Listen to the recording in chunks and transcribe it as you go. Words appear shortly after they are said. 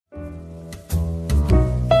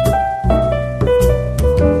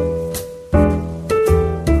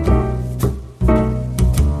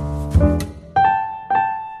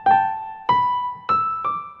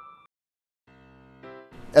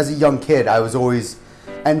as a young kid, I was always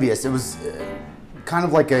envious. It was kind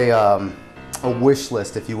of like a wish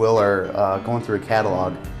list, if you will, or going through a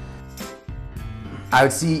catalog. I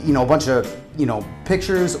would see, a bunch of,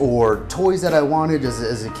 pictures or toys that I wanted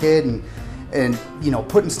as a kid, and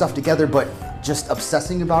putting stuff together, but just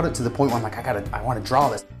obsessing about it to the point where I'm like, I want to draw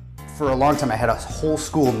this. For a long time, I had a whole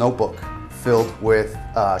school notebook filled with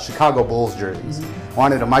Chicago Bulls jerseys.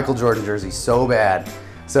 Wanted a Michael Jordan jersey so bad.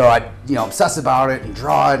 So I'd, obsess about it and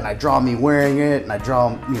draw it, and I'd draw me wearing it, and I'd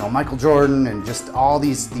draw, Michael Jordan, and just all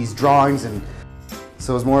these drawings. And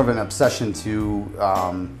so it was more of an obsession to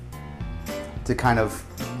kind of,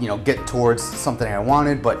 get towards something I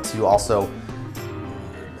wanted, but to also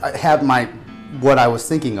have what I was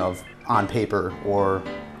thinking of on paper or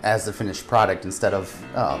as the finished product instead of,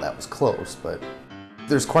 oh, that was close. But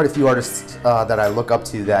there's quite a few artists that I look up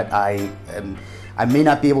to that I may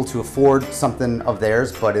not be able to afford something of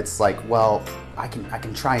theirs, but it's like, well, I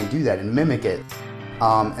can try and do that and mimic it.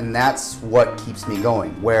 And that's what keeps me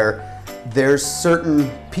going, where there's certain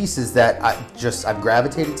pieces that I've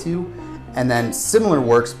gravitated to, and then similar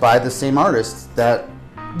works by the same artist that,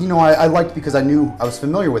 I liked because I knew I was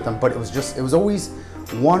familiar with them, but it was always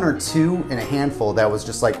one or two in a handful that was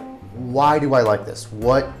just like, why do I like this?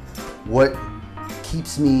 What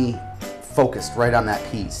keeps me focused right on that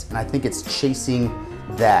piece? And I think it's chasing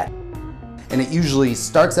that. And it usually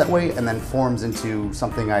starts that way and then forms into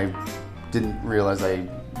something I didn't realize I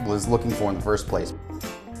was looking for in the first place.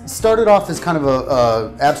 It started off as kind of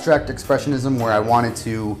a abstract expressionism where I wanted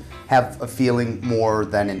to have a feeling more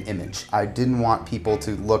than an image. I didn't want people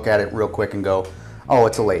to look at it real quick and go, oh,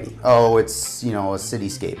 it's a lady. Oh, it's, a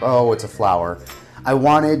cityscape. Oh, it's a flower. I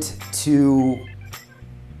wanted to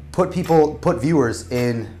put viewers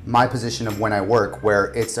in my position of when I work,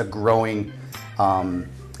 where it's a growing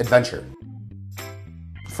adventure.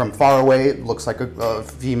 From far away, it looks like a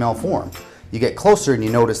female form. You get closer and you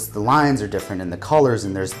notice the lines are different and the colors,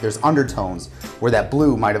 and there's undertones where that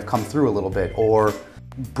blue might have come through a little bit, or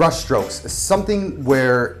brush strokes, something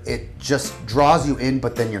where it just draws you in,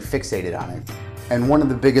 but then you're fixated on it. And one of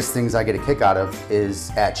the biggest things I get a kick out of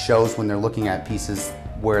is at shows when they're looking at pieces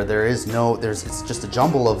where it's just a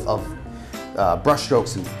jumble of brush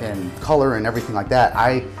strokes and color and everything like that.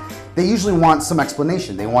 They usually want some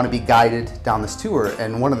explanation. They want to be guided down this tour.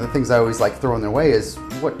 And one of the things I always like throw in their way is,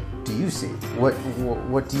 what do you see?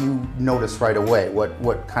 What do you notice right away?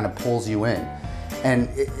 What kind of pulls you in? And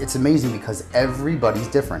it's amazing because everybody's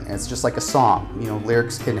different. It's just like a song.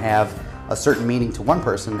 Lyrics can have a certain meaning to one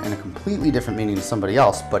person and a completely different meaning to somebody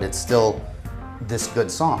else, but it's still this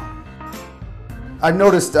good song. I've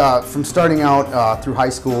noticed from starting out through high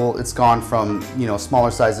school, it's gone from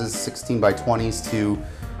smaller sizes, 16 by 20s, to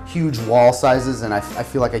huge wall sizes, and I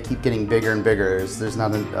feel like I keep getting bigger and bigger. There's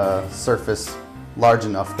not a surface large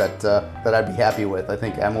enough that I'd be happy with. I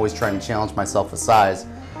think I'm always trying to challenge myself with size.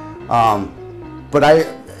 But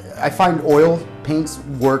I find oil paints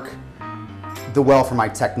work well for my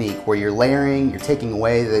technique, where you're layering, you're taking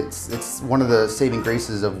away. It's one of the saving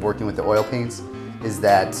graces of working with the oil paints is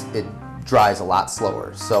that it dries a lot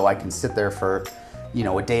slower. So I can sit there for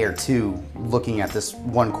a day or two looking at this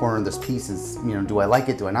one corner of this piece and do I like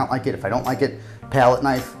it, do I not like it? If I don't like it, palette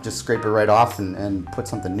knife, just scrape it right off and put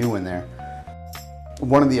something new in there.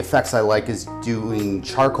 One of the effects I like is doing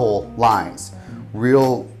charcoal lines,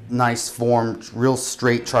 real nice formed, real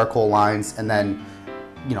straight charcoal lines, and then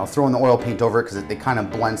throwing the oil paint over it because it kind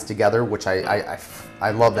of blends together, which I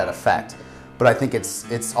love that effect. But I think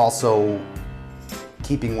it's also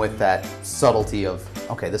keeping with that subtlety of,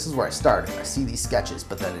 okay, this is where I started. I see these sketches,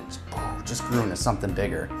 but then it just grew into something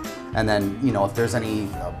bigger. And then if there's any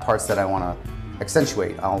parts that I want to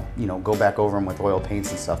accentuate, I'll go back over them with oil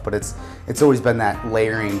paints and stuff. But it's always been that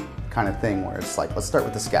layering kind of thing where it's like, let's start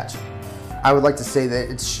with the sketch. I would like to say that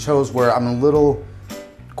it shows where I'm a little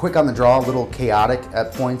quick on the draw, a little chaotic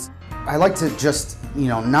at points. I like to just,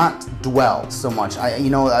 not dwell so much.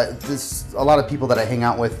 There's a lot of people that I hang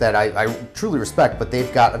out with that I truly respect, but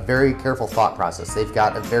they've got a very careful thought process. They've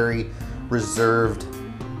got a very reserved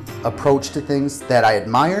approach to things that I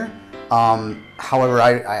admire. However,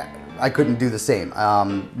 I couldn't do the same.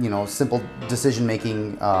 Simple decision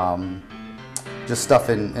making, just stuff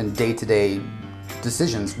in day-to-day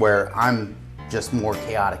decisions where I'm just more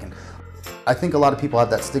chaotic. And I think a lot of people have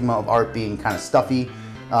that stigma of art being kind of stuffy,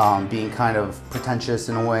 being kind of pretentious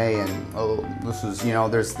in a way, and this is,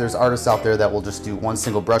 there's artists out there that will just do one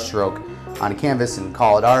single brush stroke on a canvas and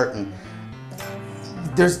call it art. And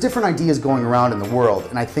there's different ideas going around in the world,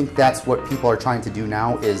 and I think that's what people are trying to do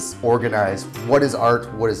now, is organize what is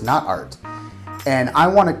art, what is not art. And I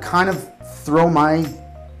want to kind of throw my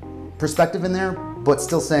perspective in there, but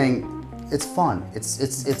still saying it's fun.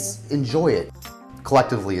 It's enjoy it.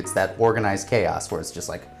 Collectively, it's that organized chaos where it's just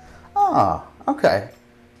like, ah, okay,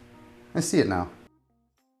 I see it now.